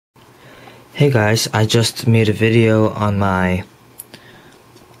Hey guys, I just made a video on my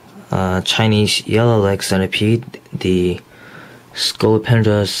Chinese yellow leg centipede, the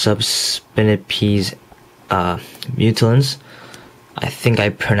Scolopendra Subspinipes mutilans. I think I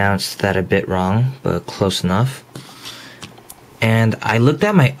pronounced that a bit wrong, but close enough. And I looked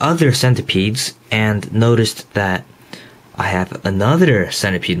at my other centipedes and noticed that I have another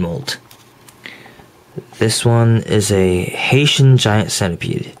centipede molt. This one is a Haitian giant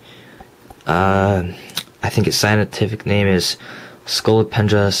centipede. I think its scientific name is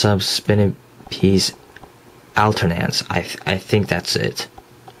Scolopendra Subspinipes alternans. I think that's it.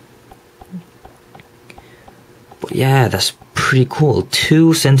 But yeah, that's pretty cool.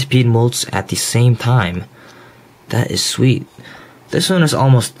 2 centipede molts at the same time. That is sweet. This one is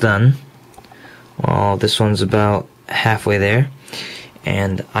almost done. Well, this one's about halfway there.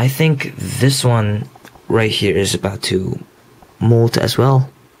 And I think this one right here is about to molt as well,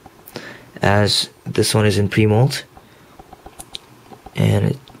 as this one is in pre-molt.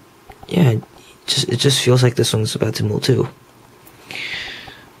 And it just feels like this one's about to molt too.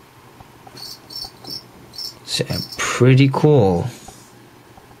 So yeah, pretty cool.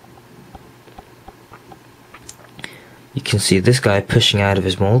 You can see this guy pushing out of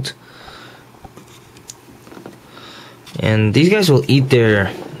his molt. And these guys will eat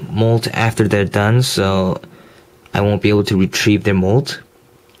their molt after they're done, so I won't be able to retrieve their molt.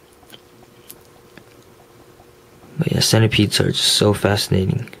 But yeah, centipedes are just so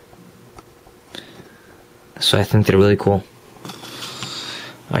fascinating. So I think they're really cool.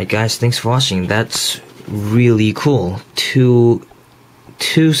 Alright guys, thanks for watching. That's really cool. Two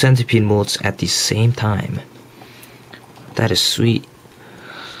centipede molts at the same time. That is sweet.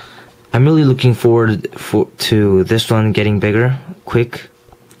 I'm really looking forward to this one getting bigger, quick.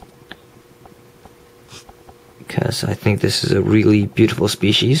 Because I think this is a really beautiful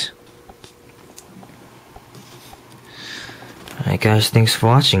species. Alright guys, thanks for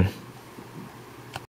watching.